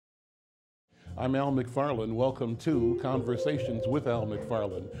I'm Al McFarland. Welcome to Conversations with Al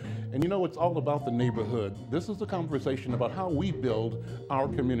McFarland. And you know, it's all about the neighborhood. This is a conversation about how we build our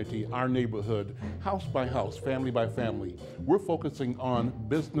community, our neighborhood, house by house, family by family. We're focusing on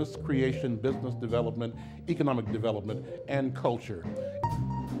business creation, business development, economic development, and culture.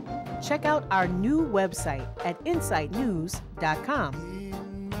 Check out our new website at insightnews.com.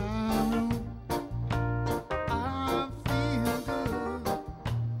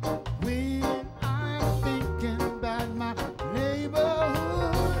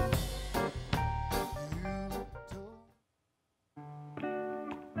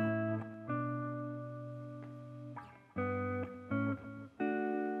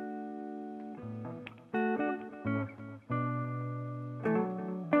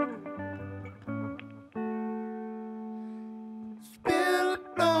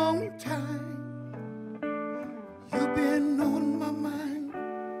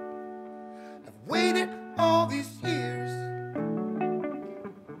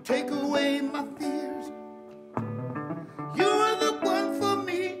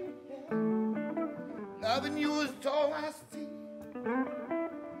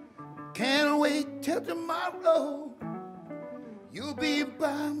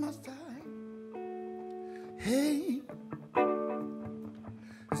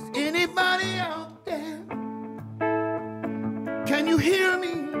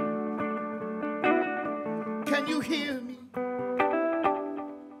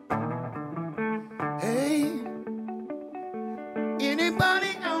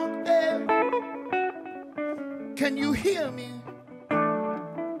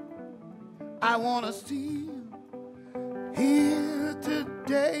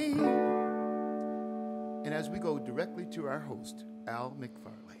 To our host, Al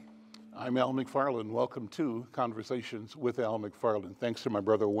McFarland. I'm Al McFarland. Welcome to Conversations with Al McFarland. Thanks to my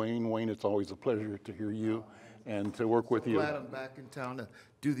brother Wayne. Wayne, it's always a pleasure to hear you and to work with you. Glad I'm back in town to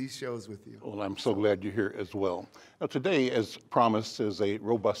do these shows with you. Well, I'm so glad you're here as well. Now, today, as promised, is a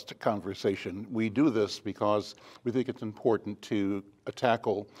robust conversation. We do this because we think it's important to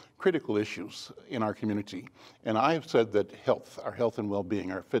tackle critical issues in our community. And I've said that health, our health and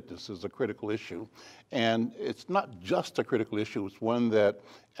well-being, our fitness is a critical issue. And it's not just a critical issue, it's one that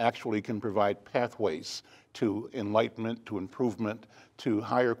actually can provide pathways to enlightenment, to improvement, to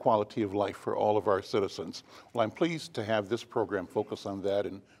higher quality of life for all of our citizens. Well, I'm pleased to have this program focus on that,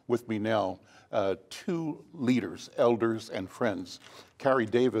 and with me now, two leaders, elders, and friends. Kari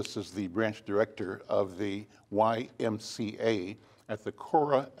Davis is the branch director of the YMCA at the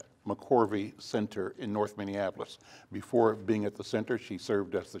Cora McCorvey Center in North Minneapolis. Before being at the center, she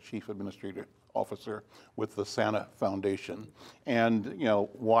served as the chief administrative officer with the Santa Foundation. And you know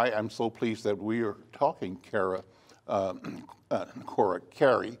why I'm so pleased that we are talking Kari,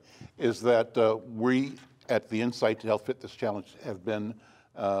 is that we at the Insight to Health Fitness Challenge have been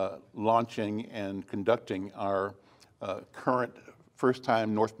launching and conducting our current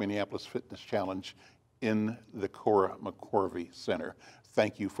first-time North Minneapolis Fitness Challenge in the Cora McCorvey Center.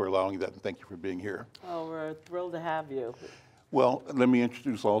 Thank you for allowing that, and thank you for being here. Oh, we're thrilled to have you. Well, let me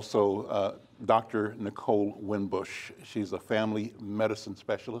introduce also Dr. Nicole Winbush. She's a family medicine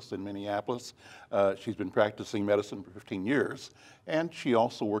specialist in Minneapolis. She's been practicing medicine for 15 years, and she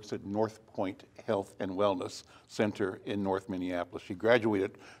also works at North Point Health and Wellness Center in North Minneapolis. She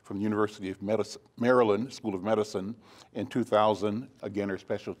graduated from the University of Maryland School of Medicine in 2000. Again, her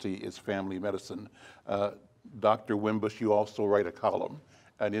specialty is family medicine. Dr. Winbush, you also write a column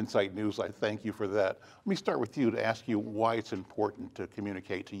at Insight News. I thank you for that. Let me start with you to ask you why it's important to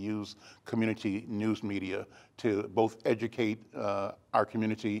communicate, to use community news media to both educate our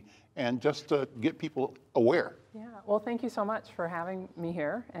community and just to get people aware. Yeah, well, thank you so much for having me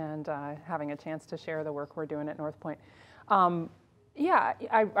here and having a chance to share the work we're doing at North Point. Yeah,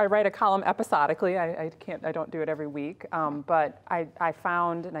 I write a column episodically. I don't do it every week, but I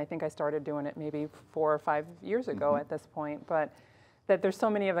found, and I think I started doing it maybe 4 or 5 years ago at this point, but that there's so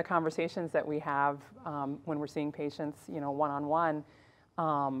many of the conversations that we have when we're seeing patients, you know, one-on-one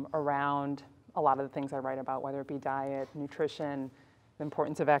around a lot of the things I write about, whether it be diet, nutrition, the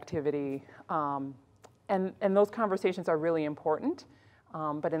importance of activity, and those conversations are really important.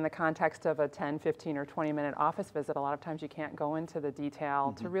 But in the context of a 10, 15, or 20-minute office visit, a lot of times you can't go into the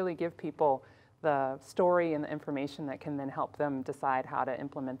detail to really give people the story and the information that can then help them decide how to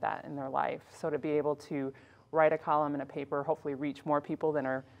implement that in their life. So to be able to write a column in a paper, hopefully reach more people than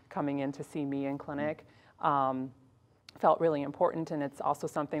are coming in to see me in clinic, felt really important, and it's also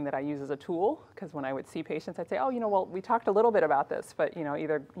something that I use as a tool, because when I would see patients, I'd say, oh, well, we talked a little bit about this, but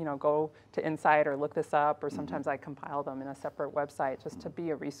either go to Insight or look this up, or sometimes I compile them in a separate website just to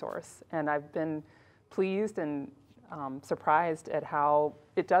be a resource. And I've been pleased and surprised at how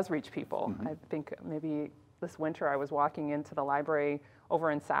it does reach people. I think maybe this winter I was walking into the library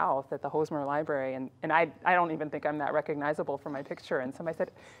over in South at the Hosmer Library, and I don't even think I'm that recognizable from my picture. And somebody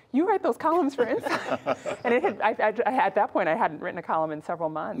said, "You write those columns for Insight?" And at that point I hadn't written a column in several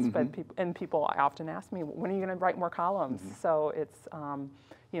months, but people often ask me, "When are you going to write more columns?" So it's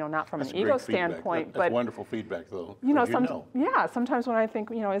not from an ego standpoint, that's wonderful feedback, though. Sometimes when I think,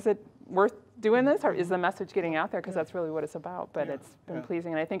 is it worth doing this, or is the message getting out there? Because that's really what it's about. But it's been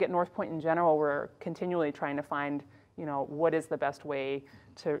pleasing, and I think at North Point in general, we're continually trying to find, what is the best way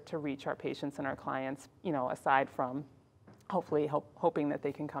to reach our patients and our clients, aside from hopefully hoping that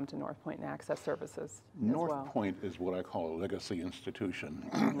they can come to North Point and access services North Point is what I call a legacy institution.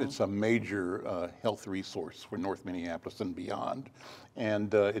 It's a major health resource for North Minneapolis and beyond.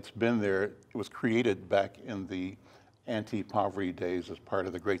 And it's been there. It was created back in the anti-poverty days as part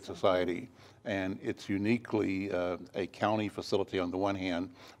of the Great Society. And it's uniquely a county facility on the one hand,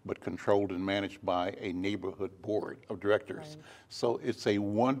 but controlled and managed by a neighborhood board of directors. Right. So it's a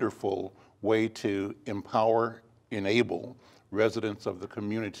wonderful way to empower, enable residents of the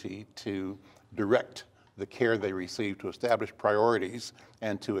community to direct the care they receive, to establish priorities,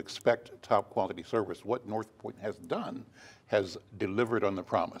 and to expect top quality service. What North Point has done has delivered on the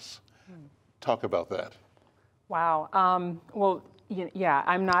promise. Talk about that. Wow. I'm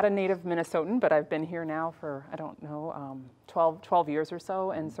not a native Minnesotan, but I've been here now for, 12 years or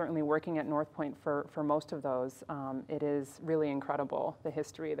so, and certainly working at North Point for most of those. It is really incredible, the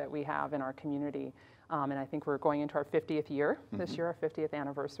history that we have in our community. And I think we're going into our 50th year this year, our 50th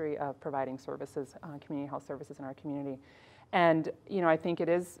anniversary of providing services, community health services in our community. And, I think it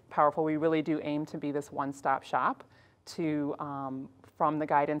is powerful. We really do aim to be this one-stop shop to, from the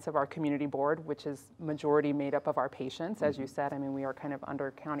guidance of our community board, which is majority made up of our patients. As you said, we are kind of under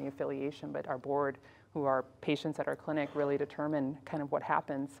county affiliation, but our board, who are patients at our clinic, really determine kind of what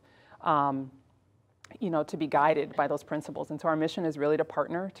happens, to be guided by those principles. And so our mission is really to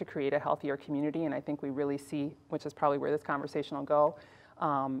partner to create a healthier community. And I think we really see, which is probably where this conversation will go,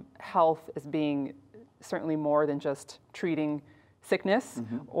 health as being certainly more than just treating sickness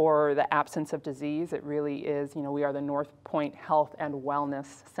or the absence of disease. It really is, we are the North Point Health and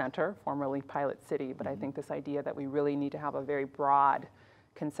Wellness Center, formerly Pilot City, but I think this idea that we really need to have a very broad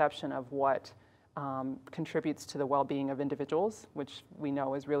conception of what contributes to the well-being of individuals, which we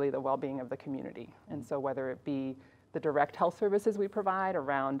know is really the well-being of the community. And so whether it be the direct health services we provide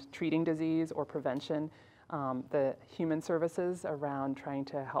around treating disease or prevention, the human services around trying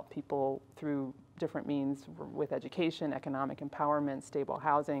to help people through different means with education, economic empowerment, stable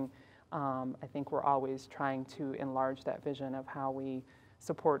housing. I think we're always trying to enlarge that vision of how we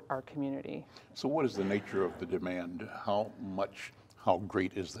support our community. So what is the nature of the demand? How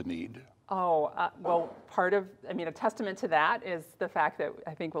great is the need? Well, a testament to that is the fact that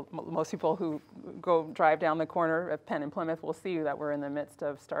I think most people who drive down the corner of Penn and Plymouth will see that we're in the midst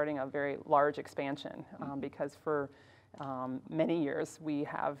of starting a very large expansion, because for many years we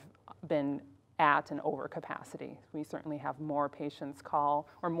have been at and over capacity. We certainly have more patients call,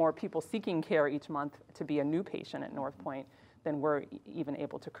 or more people seeking care each month to be a new patient at North Point than we're even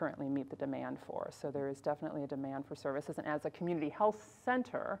able to currently meet the demand for. So there is definitely a demand for services. And as a community health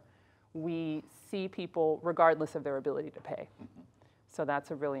center, we see people regardless of their ability to pay. So that's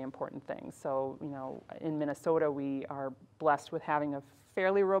a really important thing. So, in Minnesota, we are blessed with having a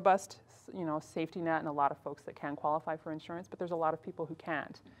fairly robust, safety net and a lot of folks that can qualify for insurance, but there's a lot of people who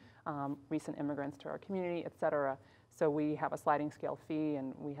can't. Recent immigrants to our community, et cetera. So we have a sliding scale fee,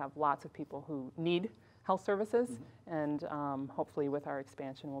 and we have lots of people who need health services, and hopefully with our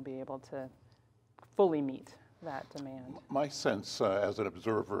expansion, we'll be able to fully meet that demand. My sense as an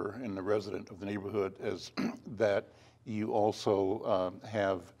observer and a resident of the neighborhood is that you also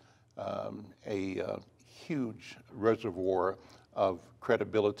have a huge reservoir of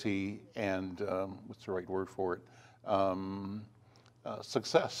credibility and, what's the right word for it,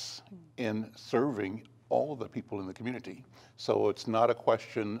 success in serving all the people in the community. So it's not a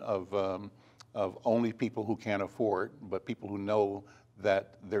question of only people who can't afford, but people who know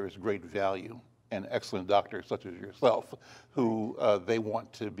that there is great value, and excellent doctors such as yourself, who they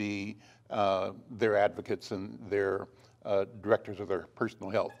want to be their advocates and their directors of their personal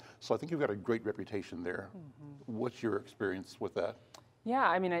health. So I think you've got a great reputation there. What's your experience with that?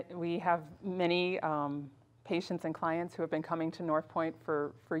 Yeah, we have many patients and clients who have been coming to North Point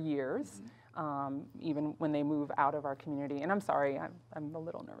for years. even when they move out of our community. And I'm sorry, I'm a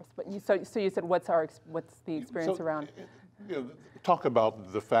little nervous. But so you said, what's the experience around? Talk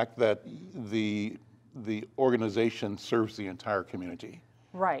about the fact that the organization serves the entire community.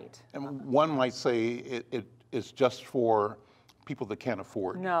 Right. And one might say it is just for people that can't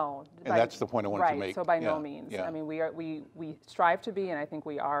afford. No. And that's the point I wanted to make. Right, so by no means. Yeah. I mean, we strive to be, and I think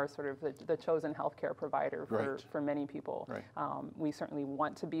we are sort of the chosen healthcare provider for many people. Right. We certainly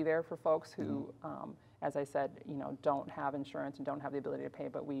want to be there for folks who, as I said, don't have insurance and don't have the ability to pay,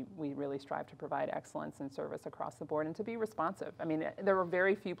 but we really strive to provide excellence in service across the board and to be responsive. I mean, there are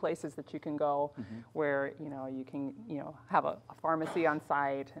very few places that you can go where, you can, have a pharmacy on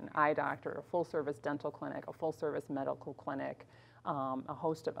site, an eye doctor, a full-service dental clinic, a full-service medical clinic, a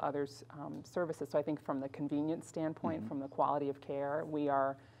host of other services. So I think from the convenience standpoint, from the quality of care, we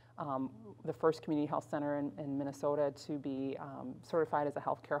are the first community health center in Minnesota to be certified as a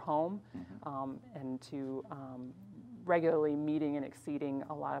healthcare home and to regularly meeting and exceeding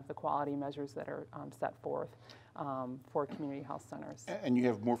a lot of the quality measures that are set forth for community health centers. And you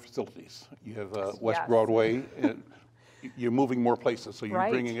have more facilities. You have West Broadway. You're moving more places, so you're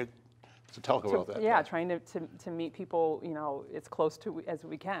bringing it. So talk about that. Yeah, trying to meet people, as close to as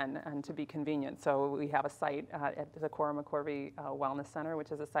we can and to be convenient. So we have a site at the Cora McCorvey Wellness Center,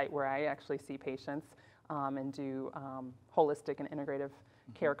 which is a site where I actually see patients and do holistic and integrative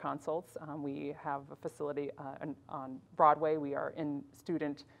care consults. We have a facility on Broadway. We are in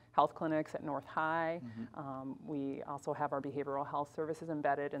student health clinics at North High. We also have our behavioral health services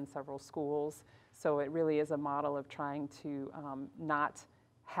embedded in several schools. So it really is a model of trying to not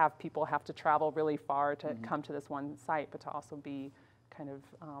have people have to travel really far to come to this one site, but to also be kind of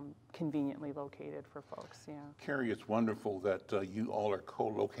conveniently located for folks. Yeah. Kari, it's wonderful that you all are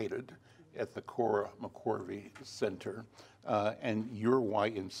co-located at the Cora McCorvey Center, and your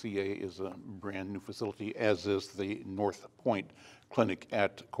YMCA is a brand new facility, as is the North Point Clinic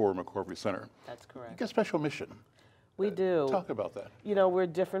at Cora McCorvey Center. That's correct. You got a special mission. We do. Talk about that. We're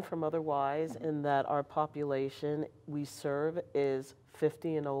different from other Ys in that our population we serve is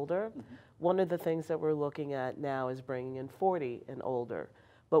 50 and older. One of the things that we're looking at now is bringing in 40 and older.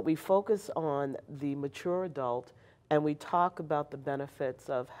 But we focus on the mature adult, and we talk about the benefits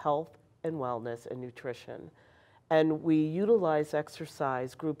of health and wellness and nutrition. And we utilize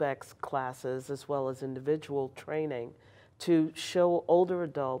exercise, group X classes, as well as individual training to show older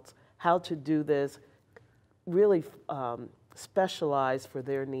adults how to do this really specialized for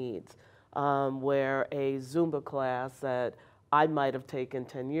their needs, where a Zumba class that I might have taken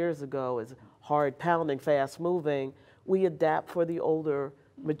 10 years ago is hard pounding, fast moving, we adapt for the older,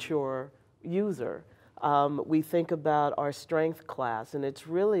 mature user. We think about our strength class, and it's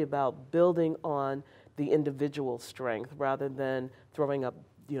really about building on the individual strength rather than throwing up,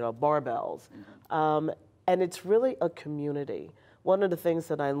 barbells. And it's really a community. One of the things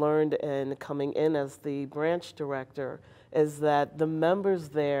that I learned in coming in as the branch director is that the members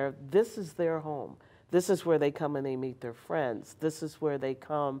there, this is their home. This is where they come and they meet their friends. This is where they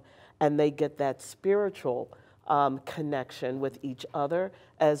come and they get that spiritual connection with each other,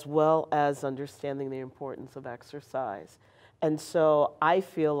 as well as understanding the importance of exercise. And so I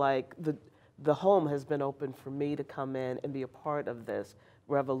feel like the home has been open for me to come in and be a part of this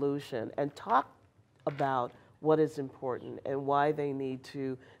revolution and talk about what is important and why they need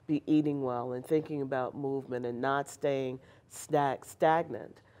to be eating well and thinking about movement and not staying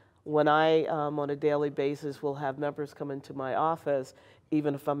stagnant. When I, on a daily basis, will have members come into my office,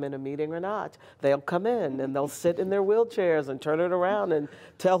 even if I'm in a meeting or not, they'll come in and they'll sit in their wheelchairs and turn it around and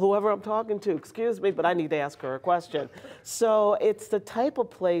tell whoever I'm talking to, excuse me, but I need to ask her a question. So it's the type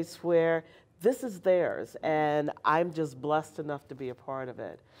of place where this is theirs, and I'm just blessed enough to be a part of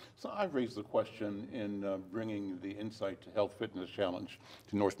it. So I've raised the question in bringing the Insight to Health Fitness Challenge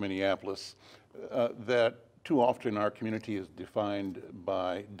to North Minneapolis that too often our community is defined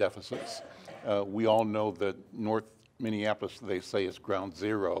by deficits. We all know that North Minneapolis, they say, is ground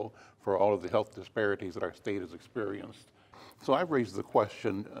zero for all of the health disparities that our state has experienced. So I've raised the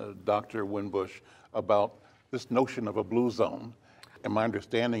question, Dr. Winbush, about this notion of a blue zone. And my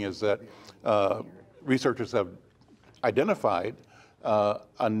understanding is that researchers have identified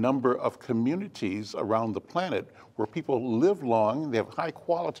a number of communities around the planet where people live long, they have high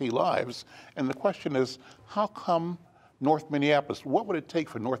quality lives, and the question is, how come North Minneapolis, what would it take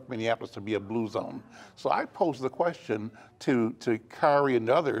for North Minneapolis to be a blue zone? So I pose the question to Kari and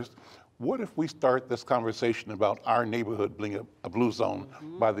others, what if we start this conversation about our neighborhood being a blue zone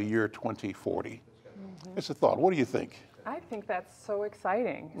by the year 2040? It's a thought. What do you think? I think that's so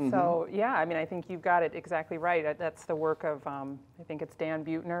exciting. So yeah, I mean, I think you've got it exactly right. That's the work of, I think it's Dan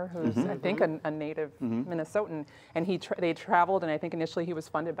Buettner, who's I think a native Minnesotan, and they traveled, and I think initially he was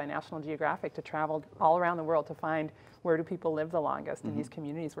funded by National Geographic to travel all around the world to find where do people live the longest in these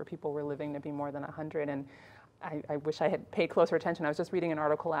communities where people were living to be more than 100. And I wish I had paid closer attention. I was just reading an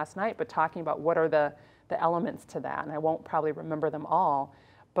article last night, but talking about what are the elements to that, and I won't probably remember them all.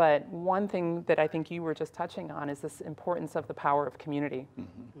 But one thing that I think you were just touching on is this importance of the power of community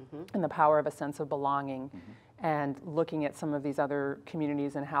and the power of a sense of belonging, and looking at some of these other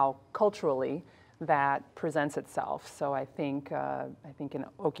communities and how culturally that presents itself. So I think in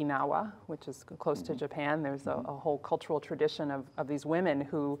Okinawa, which is close to Japan, there's a whole cultural tradition of these women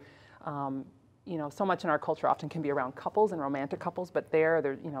who, you know, so much in our culture often can be around couples and romantic couples, but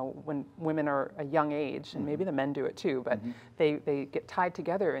they're, you know, when women are a young age, and maybe the men do it too, but they get tied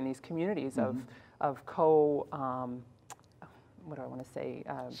together in these communities of what do I want to say,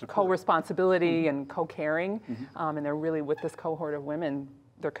 co-responsibility and co-caring, and they're really with this cohort of women,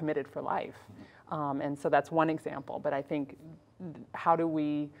 they're committed for life. And so that's one example, but I think how do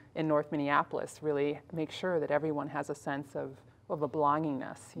we, in North Minneapolis, really make sure that everyone has a sense of a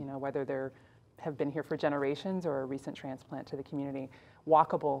belongingness, you know, whether they're have been here for generations or a recent transplant to the community.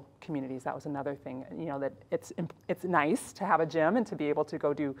 Walkable communities, that was another thing, you know, that it's nice to have a gym and to be able to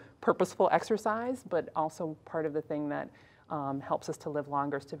go do purposeful exercise, but also part of the thing that helps us to live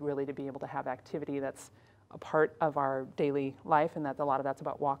longer is to really to be able to have activity that's a part of our daily life, and that a lot of that's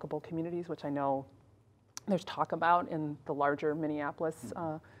about walkable communities, which I know there's talk about in the larger Minneapolis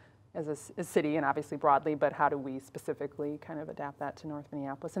as a city and obviously broadly, but how do we specifically kind of adapt that to North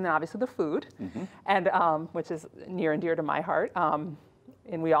Minneapolis? And then obviously the food, and which is near and dear to my heart,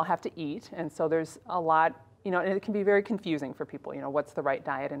 and we all have to eat, and so there's a lot, you know, and it can be very confusing for people, you know, what's the right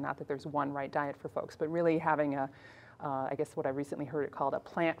diet, and not that there's one right diet for folks, but really having I guess what I recently heard it called a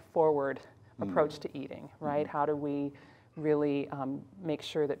plant-forward approach to eating, right? How do we really make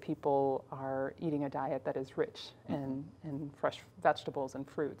sure that people are eating a diet that is rich in fresh vegetables and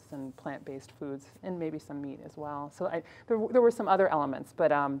fruits and plant-based foods, and maybe some meat as well. So there were some other elements,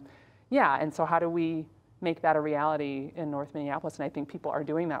 but yeah, and so how do we make that a reality in North Minneapolis? And I think people are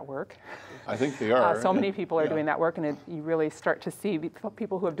doing that work. I think they are. So many people are doing that work, and you really start to see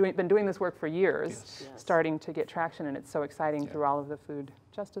people who have been doing this work for years starting to get traction, and it's so exciting through all of the food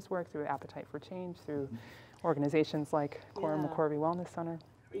justice work, through Appetite for Change, through organizations like Cora McCorvey Wellness Center.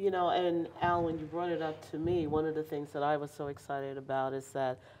 You know, and Al, when you brought it up to me, one of the things that I was so excited about is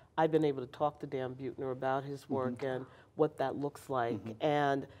that I've been able to talk to Dan Buettner about his work and what that looks like,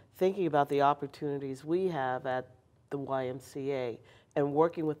 and thinking about the opportunities we have at the YMCA and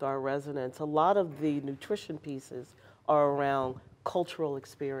working with our residents. A lot of the nutrition pieces are around cultural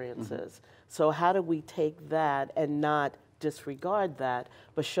experiences. So how do we take that and not disregard that,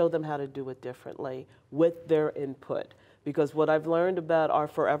 but show them how to do it differently with their input? Because what I've learned about our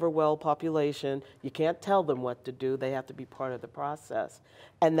Forever Well population, you can't tell them what to do, they have to be part of the process.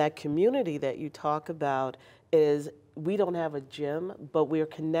 And that community that you talk about is, we don't have a gym, but we are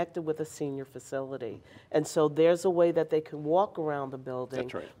connected with a senior facility. And so there's a way that they can walk around the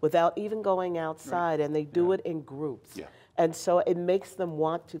building without even going outside, and they do it in groups. And so it makes them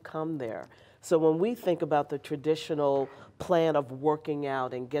want to come there. So when we think about the traditional plan of working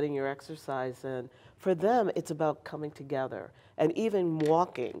out and getting your exercise in, for them, it's about coming together and even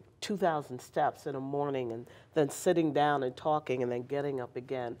walking 2,000 steps in a morning and then sitting down and talking and then getting up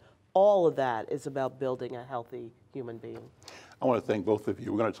again. All of that is about building a healthy human being. I want to thank both of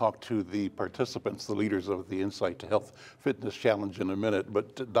you. We're going to talk to the participants, the leaders of the Insight to Health Fitness Challenge in a minute,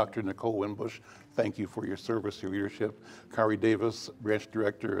 but Dr. Nicole Winbush, thank you for your service, your leadership. Kari Davis, Branch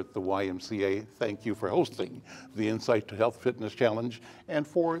Director at the YMCA, thank you for hosting the Insight to Health Fitness Challenge and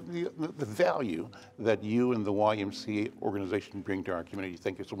for the value that you and the YMCA organization bring to our community.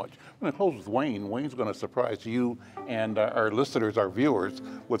 Thank you so much. I'm going to close with Wayne. Wayne's going to surprise you and our listeners, our viewers,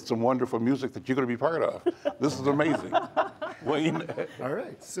 with some wonderful music that you're going to be part of. This is amazing. Wayne. All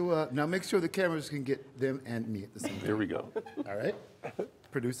right, so now make sure the cameras can get them and me at the same time. Here we go. All right,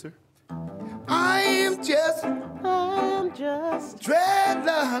 producer. I'm just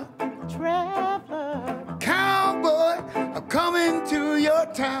traveler, cowboy, I'm coming to your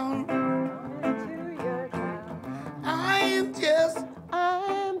town. I'm just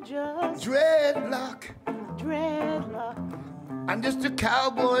dreadlock. I'm just a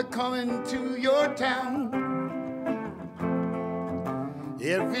cowboy coming to your town.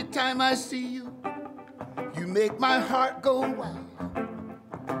 Every time I see you, you make my heart go wild.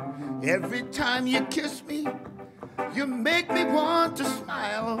 Every time you kiss me, you make me want to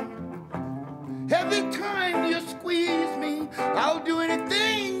smile. Every time you squeeze me, I'll do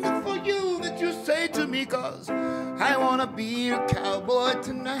anything for you that you say to me, 'cause I wanna be a cowboy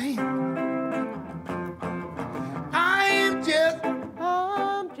tonight. I'm just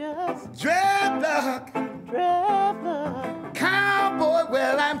dreadlock, cowboy.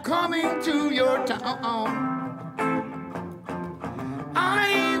 Well, I'm coming to your town.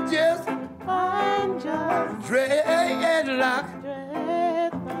 I'm just dreadlock.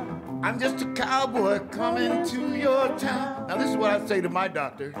 I'm just a cowboy coming to your town. Now this is what I say to my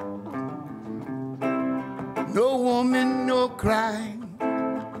doctor. No woman, no cry.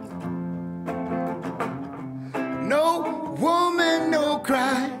 No woman, no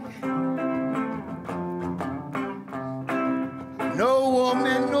cry. No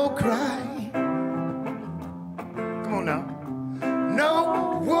woman, no cry. Come on now.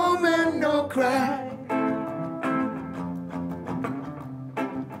 No woman, no cry.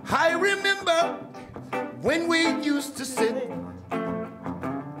 I remember when we used to sit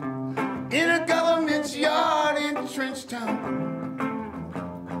in a government yard in Trenchtown,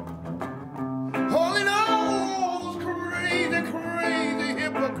 holding all those crazy, crazy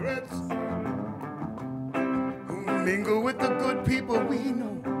hypocrites who mingle with the good people we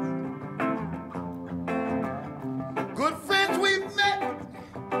know. Good friends we've met,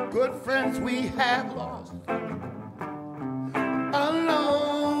 good friends we have lost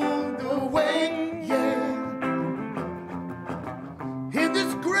along the way, yeah. In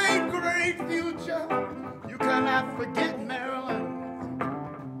this great, great future, you cannot forget Maryland.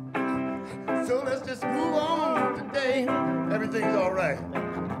 So let's just move on today. Everything's all right.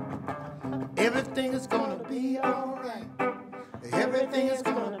 Everything is gonna be all right. Everything is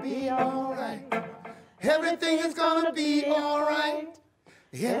gonna be all right. Everything is gonna be all right.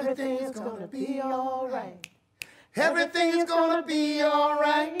 Everything is gonna be all right. Everything is gonna be all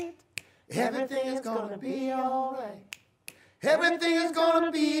right. Everything is gonna be all right. Everything is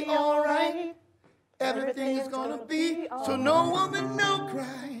gonna be all right. Everything is gonna be. So no woman, no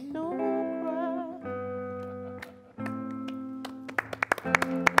cry.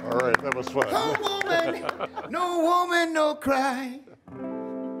 All right, that was fun. No woman, no cry.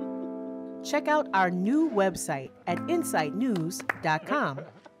 Check out our new website at insightnews.com.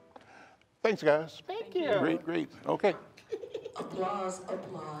 Thanks, guys. Thank you. Great, great. Okay. Applause,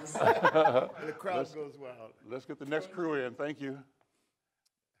 applause. The crowd goes wild. Let's get the next crew in. Thank you.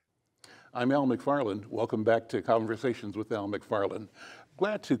 I'm Al McFarland. Welcome back to Conversations with Al McFarland.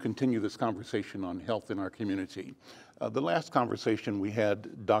 Glad to continue this conversation on health in our community. The last conversation we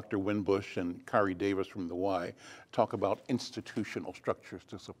had Dr. Winbush and Kari Davis from the Y talk about institutional structures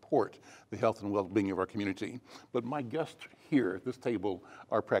to support the health and well-being of our community. But my guests here at this table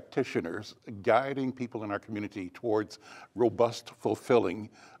are practitioners guiding people in our community towards robust,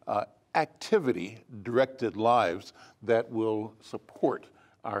 fulfilling, activity-directed lives that will support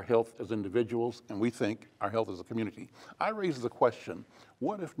our health as individuals, and we think our health as a community. I raise the question,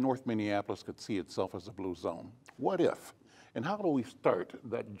 what if North Minneapolis could see itself as a blue zone? What if? And how do we start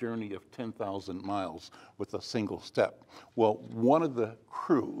that journey of 10,000 miles with a single step? Well, one of the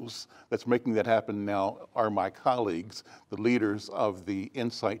crews that's making that happen now are my colleagues, the leaders of the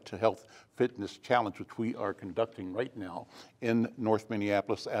Insight to Health Fitness Challenge, which we are conducting right now in North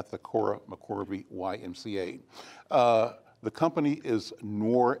Minneapolis at the Cora McCorvey YMCA. The company is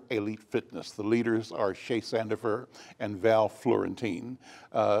Noir Elite Fitness. The leaders are Sandifer and Val Florentine.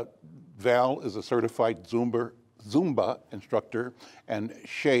 Val is a certified Zumba instructor, and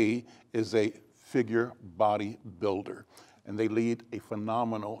Shay is a figure body builder. And they lead a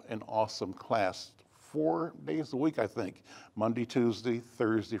phenomenal and awesome class 4 days a week, I think. Monday, Tuesday,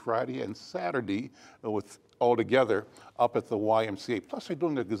 Thursday, Friday, and Saturday with all together up at the YMCA. Plus, they're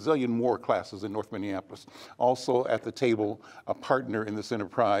doing a gazillion more classes in North Minneapolis. Also at the table, a partner in this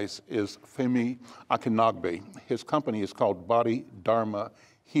enterprise is Femi Akinnagbe. His company is called Body Dharma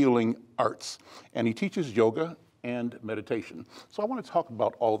Healing Arts, and he teaches yoga and meditation. So I want to talk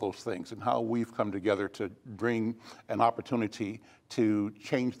about all those things and how we've come together to bring an opportunity to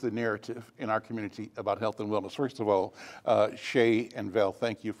change the narrative in our community about health and wellness. First of all, Shay and Val,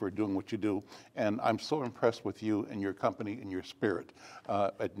 thank you for doing what you do. And I'm so impressed with you and your company and your spirit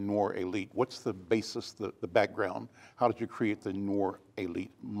at Noir Elite. What's the basis, the background? How did you create the Noir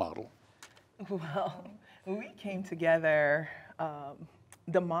Elite model? Well, we came together,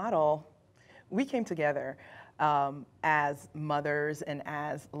 the model, we came together as mothers and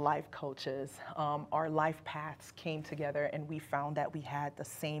as life coaches. Our life paths came together and we found that we had the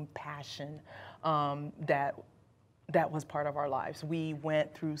same passion that that was part of our lives. We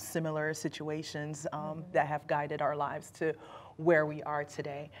went through similar situations that have guided our lives to where we are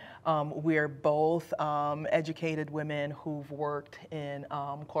today. We're both educated women who've worked in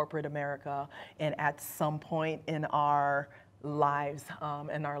corporate America, and at some point in our lives,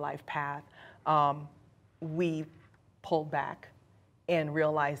 in our life path, we pulled back and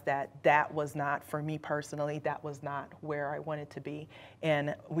realized that that was not, for me personally, that was not where I wanted to be.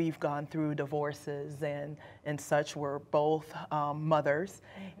 And we've gone through divorces and such. We're both mothers,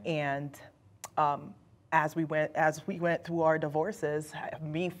 and as we went through our divorces,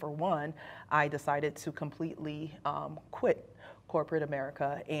 me for one, I decided to completely quit corporate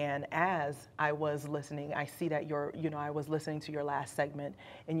America. And as I was listening, I see that I was listening to your last segment,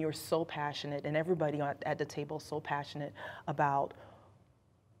 and you're so passionate, and everybody at the table is so passionate about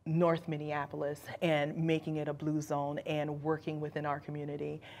North Minneapolis and making it a blue zone and working within our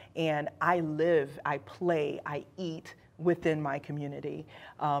community. And I live, I play, I eat within my community.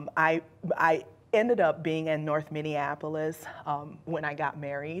 I ended up being in North Minneapolis when I got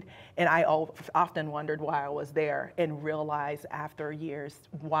married, and I often wondered why I was there, and realized after years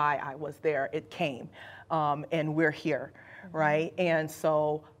why I was there. It came, and we're here, right? And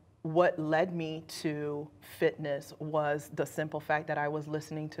so what led me to fitness was the simple fact that I was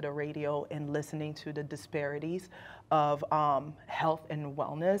listening to the radio and listening to the disparities of health and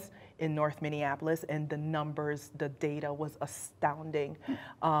wellness in North Minneapolis, and the numbers, the data was astounding,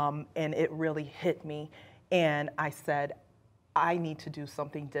 and it really hit me. And I said, I need to do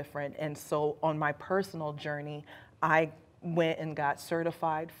something different. And so on my personal journey, I went and got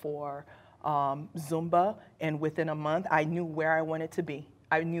certified for Zumba, and within a month, I knew where I wanted to be.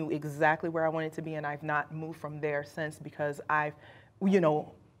 I knew exactly where I wanted to be, and I've not moved from there since, because I've,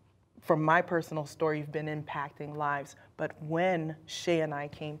 from my personal story, you've been impacting lives. But when Shay and I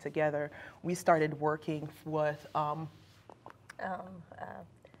came together, we started working with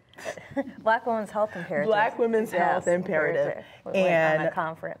Black Women's Health Imperative. Black Women's Health Imperative. We went on a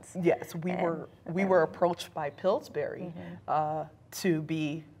conference. Yes, we were approached by Pillsbury to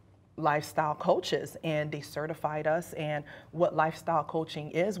be lifestyle coaches, and they certified us. And what lifestyle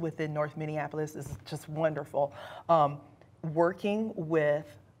coaching is within North Minneapolis is just wonderful. Working with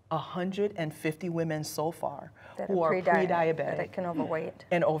 150 women so far who are pre-diabetic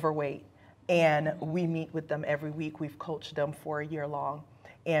and overweight. And we meet with them every week. We've coached them for a year long,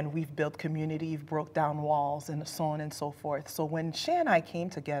 and we've built community, we've broke down walls, and so on and so forth. So when Shay and I came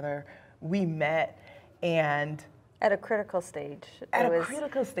together, we met, and at a critical stage. In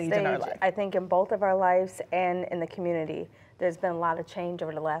our life. I think in both of our lives and in the community. There's been a lot of change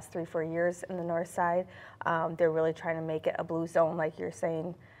over the last 3-4 years in the north side. They're really trying to make it a blue zone, like you're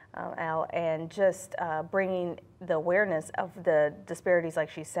saying, Al, and just bringing the awareness of the disparities, like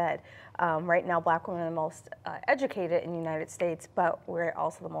she said. Right now, Black women are the most educated in the United States, but we're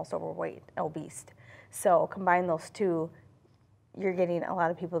also the most overweight, obese. So combine those two, you're getting a lot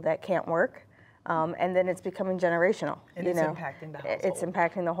of people that can't work. And then it's becoming generational. And it's impacting the household. It's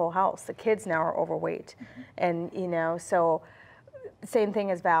impacting the whole house. The kids now are overweight. And, so same thing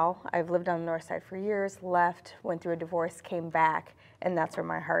as Val. I've lived on the north side for years, left, went through a divorce, came back, and that's where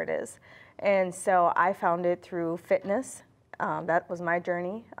my heart is. And so I found it through fitness. That was my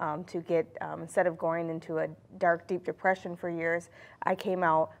journey to get, instead of going into a dark, deep depression for years, I came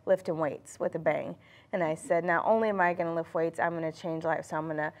out lifting weights with a bang. And I said, not only am I going to lift weights, I'm going to change lives. So I'm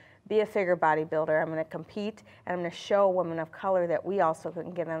going to be a figure bodybuilder, I'm going to compete, and I'm going to show women of color that we also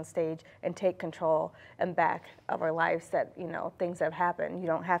can get on stage and take control and back of our lives, that, things have happened. You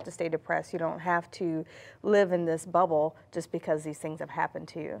don't have to stay depressed. You don't have to live in this bubble just because these things have happened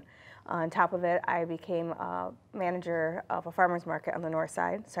to you. On top of it, I became a manager of a farmer's market on the north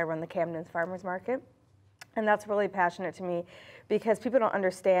side, so I run the Camden's Farmer's Market. And that's really passionate to me because people don't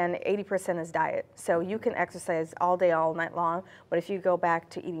understand 80% is diet. So you can exercise all day, all night long, but if you go back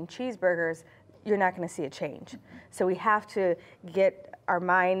to eating cheeseburgers, you're not going to see a change. So we have to get our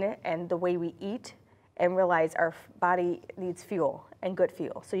mind and the way we eat and realize our body needs fuel and good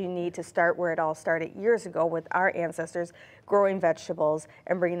fuel. So you need to start where it all started years ago with our ancestors, growing vegetables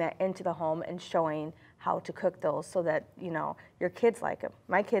and bringing that into the home and showing how to cook those so that, your kids like them.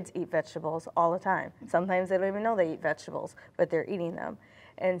 My kids eat vegetables all the time. Sometimes they don't even know they eat vegetables, but they're eating them.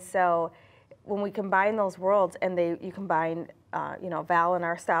 And so when we combine those worlds and you combine, Val and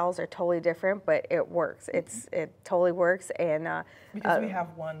our styles are totally different, but it works. It totally works. And because we have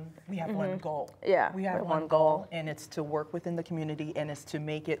one goal. Yeah, we have one goal, and it's to work within the community, and it's to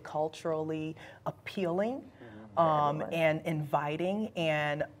make it culturally appealing, and inviting,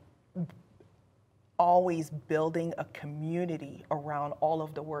 and always building a community around all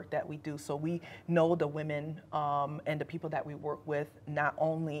of the work that we do. So we know the women and the people that we work with, not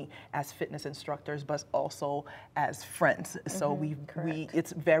only as fitness instructors, but also as friends. So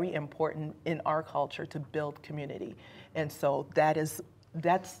it's very important in our culture to build community. And so that's.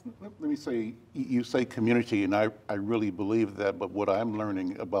 Let me say, you say community, and I really believe that, but what I'm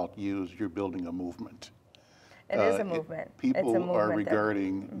learning about you is you're building a movement. It is a movement. People are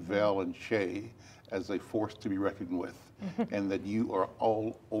regarding Val and Shay as a force to be reckoned with, and that you are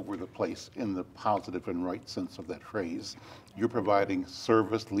all over the place in the positive and right sense of that phrase. You're providing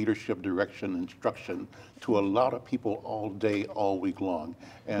service, leadership, direction, instruction to a lot of people all day, all week long,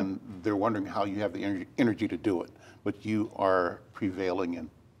 and they're wondering how you have the energy to do it, but you are prevailing and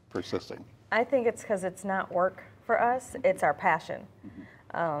persisting. I think it's because it's not work for us, it's our passion.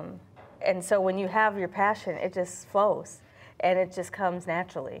 And so when you have your passion, it just flows and it just comes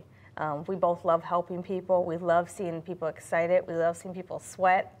naturally. We both love helping people. We love seeing people excited. We love seeing people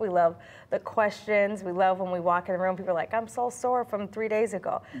sweat. We love the questions. We love when we walk in the room, people are like, I'm so sore from 3 days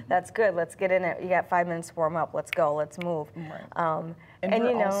ago. That's good. Let's get in it. You got 5 minutes to warm up. Let's go. Let's move. And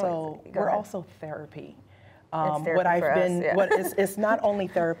we're also therapy. It's not only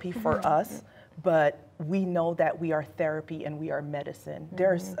therapy for us, but we know that we are therapy and we are medicine.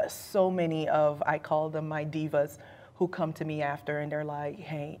 There's so many of, I call them my divas, who come to me after and they're like,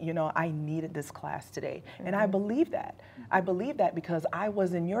 hey, you know, I needed this class today. And I believe that. I believe that because I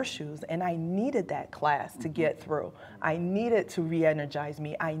was in your shoes and I needed that class to get through. I needed to re-energize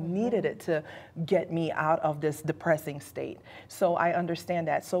me. I needed it to get me out of this depressing state. So I understand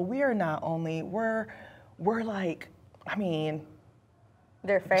that. So we are not only, we're like, I mean,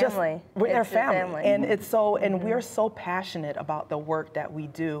 they're family. They're family. And it's so, and we're so passionate about the work that we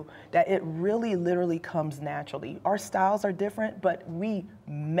do that it really literally comes naturally. Our styles are different, but we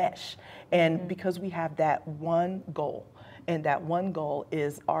mesh. And because we have that one goal, and that one goal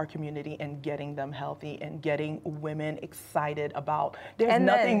is our community and getting them healthy and getting women excited about, there's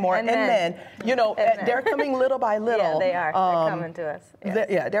nothing more. And then, you know, they're coming little by little. Yeah, they are. They're coming to us.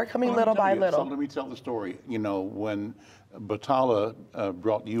 Yes. They're coming little by little. So let me tell the story. You know, when Batala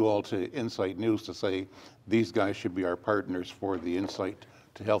brought you all to Insight News to say these guys should be our partners for the Insight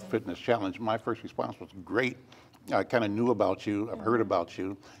to Health Fitness Challenge, my first response was great. I kind of knew about you, I've heard about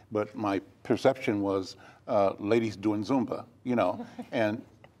you, but my perception was ladies doing Zumba, you know, and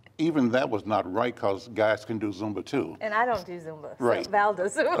even that was not right because guys can do Zumba too. And I don't do Zumba, right. So Val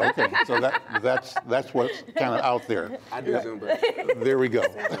does Zumba. Okay, so that's what's kind of out there. I do Zumba. There we go.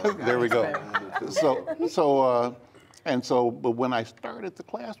 There we go. But when I started the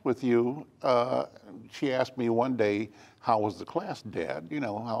class with you, she asked me one day, how was the class, Dad? You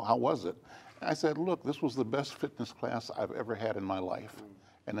know, how was it? I said, look, this was the best fitness class I've ever had in my life.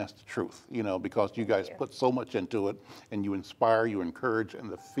 And that's the truth, you know, because you guys put so much into it and you inspire, you encourage,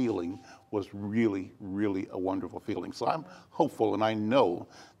 and the feeling was really, really a wonderful feeling. So I'm hopeful, and I know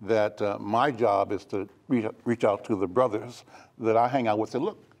that my job is to reach out to the brothers that I hang out with and say,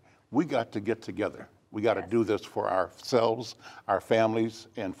 look, we got to get together. We got to do this for ourselves, our families,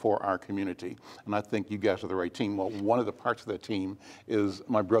 and for our community. And I think you guys are the right team. Well, one of the parts of that team is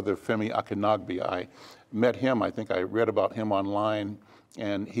my brother, Femi Akinnagbe. I met him, I think I read about him online,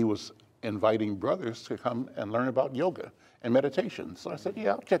 and he was inviting brothers to come and learn about yoga and meditation. So I said,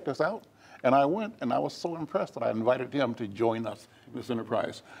 yeah, I'll check this out. And I went, and I was so impressed that I invited him to join us in this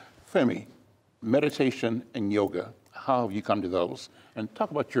enterprise. Femi, meditation and yoga, how have you come to those? And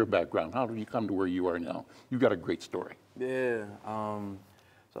talk about your background. How did you come to where you are now? You've got a great story. Yeah,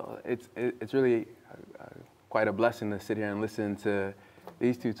 so it's really quite a blessing to sit here and listen to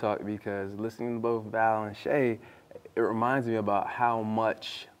these two talk, because listening to both Val and Shay, it reminds me about how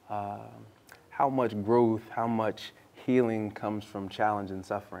much growth, how much healing comes from challenge and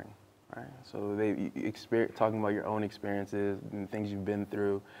suffering, right? So talking about your own experiences and things you've been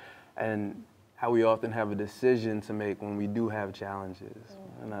through, and how we often have a decision to make when we do have challenges,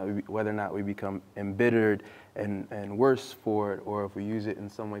 and whether or not we become embittered and worse for it, or if we use it in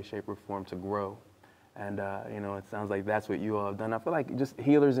some way, shape, or form to grow. And you know, it sounds like that's what you all have done. I feel like just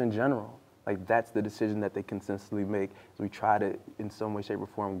healers in general, like that's the decision that they consistently make. So we try to, in some way, shape, or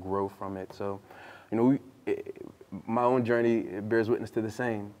form, grow from it. So, you know, my own journey bears witness to the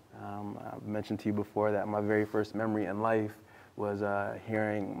same. I've mentioned to you before that my very first memory in life was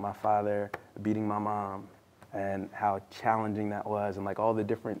hearing my father beating my mom, and how challenging that was, and like all the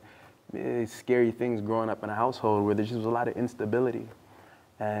different scary things growing up in a household where there just was a lot of instability.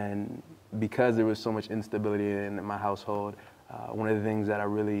 And because there was so much instability in my household, one of the things that I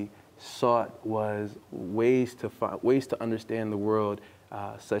really sought was ways to understand the world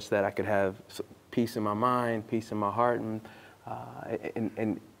such that I could have peace in my mind, peace in my heart,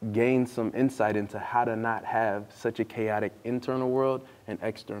 and gain some insight into how to not have such a chaotic internal world and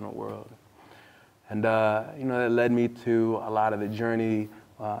external world. And you know, that led me to a lot of the journey,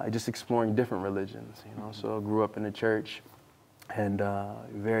 just exploring different religions. You know, so I grew up in the church, and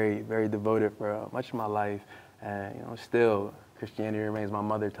very, very devoted for much of my life. And you know, still Christianity remains my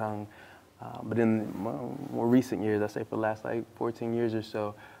mother tongue. But in more recent years, I say for the last like 14 years or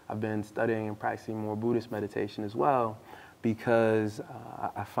so, I've been studying and practicing more Buddhist meditation as well, because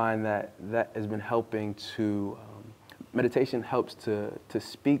I find that that has been helping to, meditation helps to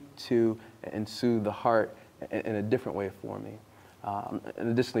speak to and soothe the heart in a different way for me. And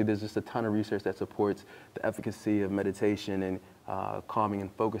additionally, there's just a ton of research that supports the efficacy of meditation and calming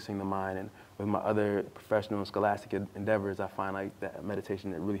and focusing the mind. And with my other professional and scholastic endeavors, I find like that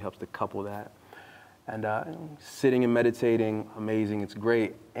meditation, it really helps to couple that. And sitting and meditating, amazing, it's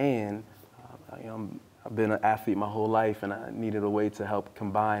great. And you know, I've been an athlete my whole life, and I needed a way to help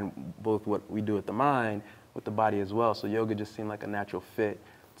combine both what we do with the mind with the body as well. So yoga just seemed like a natural fit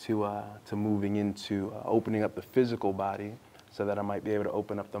to moving into opening up the physical body, so that I might be able to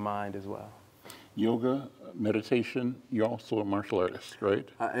open up the mind as well. Yoga, meditation, you're also a martial artist, right?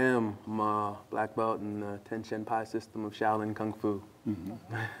 I am. I'm a black belt in the Ten Shin Pai system of Shaolin Kung Fu.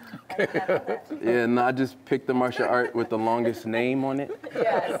 Yeah, and I just picked the martial art with the longest name on it.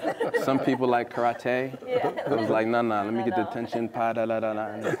 Yes. Some people like karate. Yeah. I was like, no, let me get the Ten Shin Pai,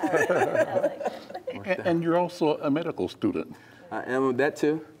 And you're also a medical student. I am that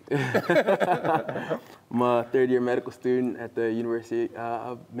too. I'm a third-year medical student at the University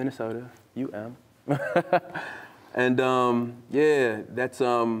of Minnesota, UM. And yeah, that's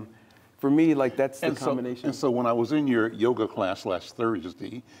for me, like that's the combination. And so when I was in your yoga class last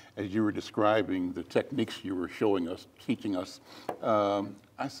Thursday, as you were describing the techniques you were showing us, teaching us,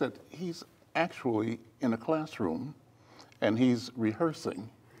 I said, he's actually in a classroom and he's rehearsing.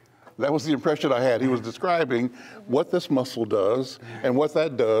 That was the impression I had. He was describing what this muscle does and what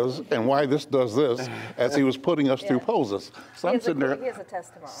that does and why this does this as he was putting us through poses. So I'm sitting there. He has a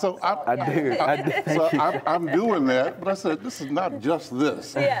test tomorrow. So I'm doing that, but I said, this is not just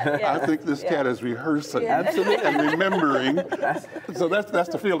this. I think this cat is rehearsing and remembering. So that's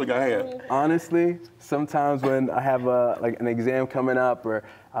the feeling I had. Honestly, sometimes when I have like an exam coming up or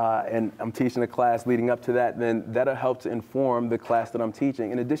and I'm teaching a class leading up to that, then that'll help to inform the class that I'm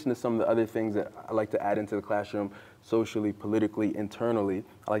teaching, in addition to some of the other things that I like to add into the classroom, socially, politically, internally.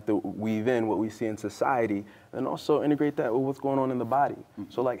 I like to weave in what we see in society and also integrate that with what's going on in the body.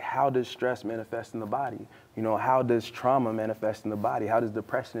 So like, how does stress manifest in the body? You know, how does trauma manifest in the body? How does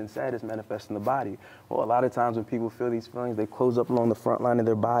depression and sadness manifest in the body? Well, a lot of times when people feel these feelings, they close up along the front line of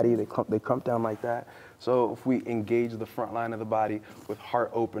their body, they crump down like that. So if we engage the front line of the body with heart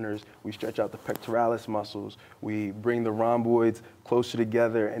openers, we stretch out the pectoralis muscles, we bring the rhomboids closer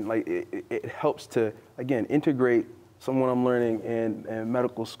together, and like it helps to, again, integrate someone I'm learning in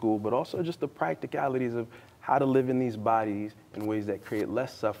medical school, but also just the practicalities of how to live in these bodies in ways that create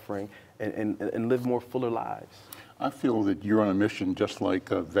less suffering and live more fuller lives. I feel that you're on a mission just like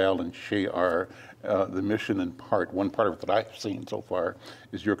Val and Shay are. The mission in part, one part of it that I've seen so far,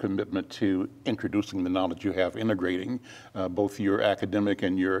 is your commitment to introducing the knowledge you have, integrating both your academic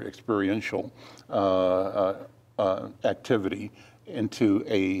and your experiential activity into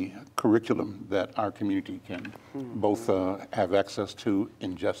a curriculum that our community can both have access to,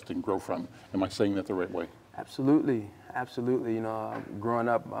 ingest, and grow from. Am I saying that the right way? Absolutely, absolutely. You know, growing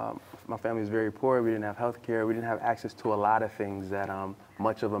up, my family was very poor. We didn't have health care. We didn't have access to a lot of things that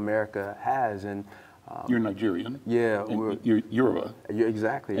much of America has. And you're Nigerian. Yeah. You're Yoruba. You're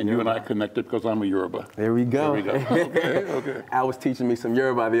exactly. And Yoruba. you and I connected because I'm a Yoruba. There we go. There we go. Okay, okay. Al was teaching me some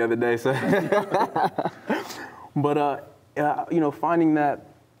Yoruba the other day. So. But, you know, finding that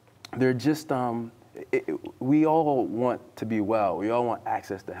they're just, we all want to be well. We all want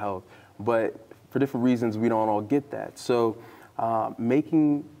access to health. But for different reasons, we don't all get that. So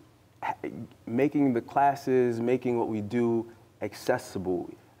making the classes, making what we do accessible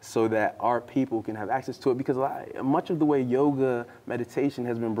so that our people can have access to it, because much of the way yoga meditation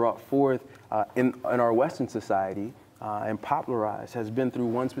has been brought forth in our Western society and popularized has been through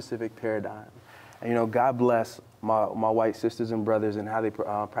one specific paradigm. And, you know, God bless my white sisters and brothers and how they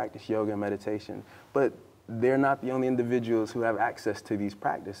practice yoga and meditation, but they're not the only individuals who have access to these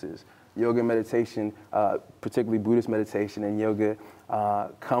practices. Yoga and meditation, particularly Buddhist meditation and yoga,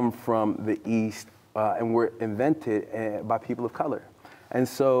 come from the East and were invented by people of color. And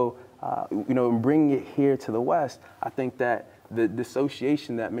so, you know, in bringing it here to the West, I think that the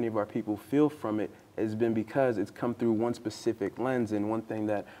dissociation that many of our people feel from it has been because it's come through one specific lens. And one thing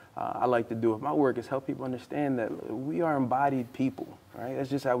that I like to do with my work is help people understand that we are embodied people, right? That's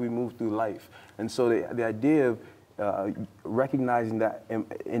just how we move through life. And so the idea of recognizing that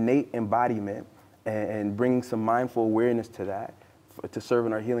innate embodiment and bringing some mindful awareness to that to serve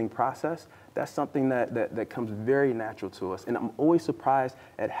in our healing process, that's something that comes very natural to us. And I'm always surprised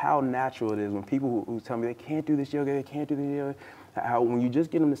at how natural it is when people who tell me they can't do this yoga, they can't do this yoga, how when you just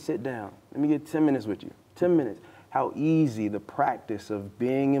get them to sit down, let me get 10 minutes with you, 10 minutes, how easy the practice of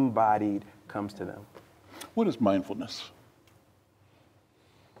being embodied comes to them. What is mindfulness?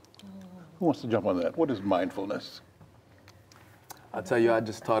 Who wants to jump on that? What is mindfulness? I'll tell you, I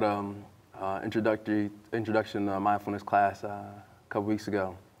just taught introduction to mindfulness class a couple weeks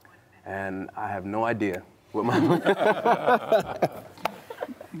ago, and I have no idea what mindfulness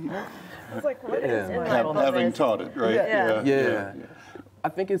It's like, what is mindfulness? Having taught it, right? Yeah. I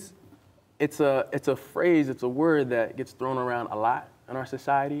think it's a phrase, it's a word that gets thrown around a lot in our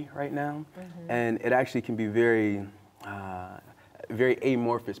society right now, and it actually can be very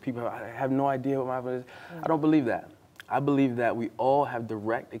amorphous. People have no idea what mindfulness is. I don't believe that. I believe that we all have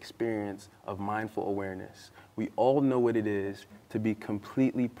direct experience of mindful awareness. We all know what it is to be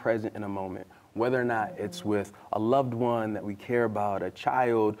completely present in a moment, whether or not it's with a loved one that we care about, a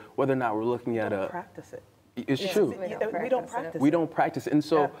child, whether or not we're looking at a... practice it. It's true. We don't practice it. We don't practice it. And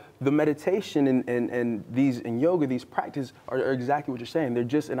so the meditation and yoga, these practices are exactly what you're saying. They're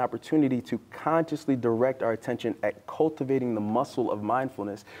just an opportunity to consciously direct our attention at cultivating the muscle of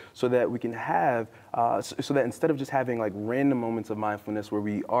mindfulness so that we can have, so that instead of just having like random moments of mindfulness where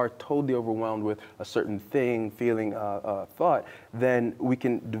we are totally overwhelmed with a certain thing, feeling, thought, then we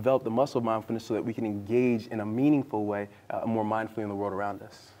can develop the muscle of mindfulness so that we can engage in a meaningful way, more mindfully in the world around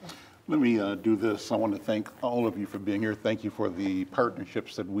us. Let me do this. I want to thank all of you for being here. Thank you for the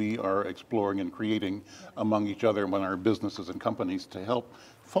partnerships that we are exploring and creating among each other and among our businesses and companies to help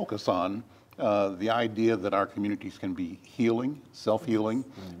focus on the idea that our communities can be healing, self-healing,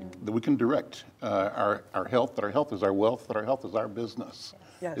 that we can direct our health, that our health is our wealth, that our health is our business.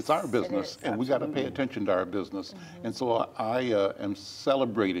 Yes, it's our business, and we got to pay attention to our business. And so I am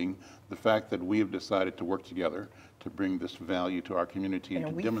celebrating the fact that we have decided to work together to bring this value to our community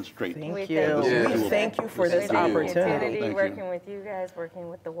and to demonstrate. Thank you. We thank you for this opportunity. Working with you guys, working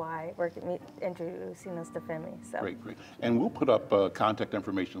with the Y, introducing us to Femi. So. Great. And we'll put up contact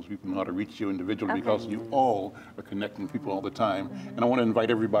information so people know how to reach you individually because you all are connecting people all the time. And I want to invite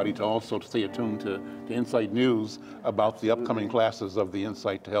everybody to also stay attuned to Insight News about the upcoming classes of the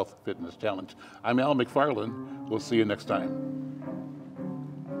Insight to Health Fitness Challenge. I'm Al McFarland. We'll see you next time.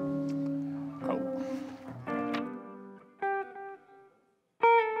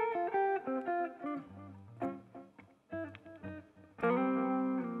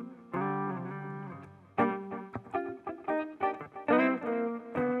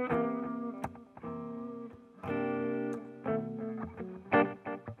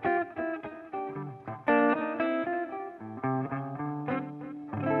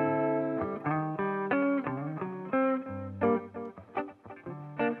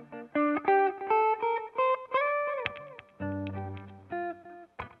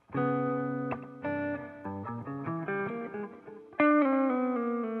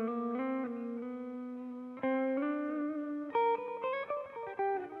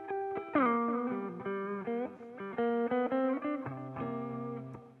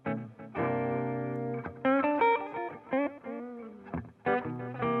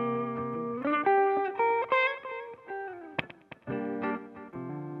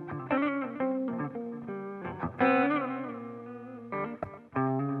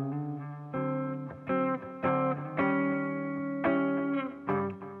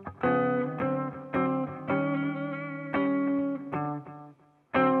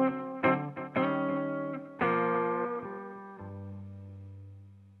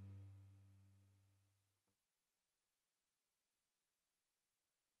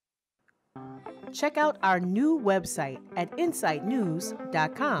 Check out our new website at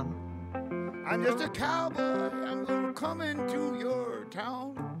insightnews.com. I'm just a cowboy, I'm gonna come into your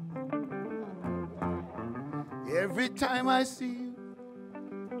town. Every time I see you,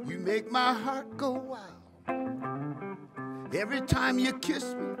 you make my heart go wild. Every time you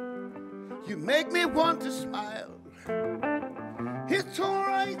kiss me, you make me want to smile. It's all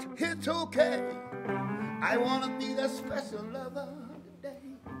right, it's okay. I wanna be that special lover today.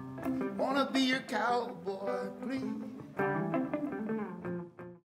 Wanna be your cowboy, please.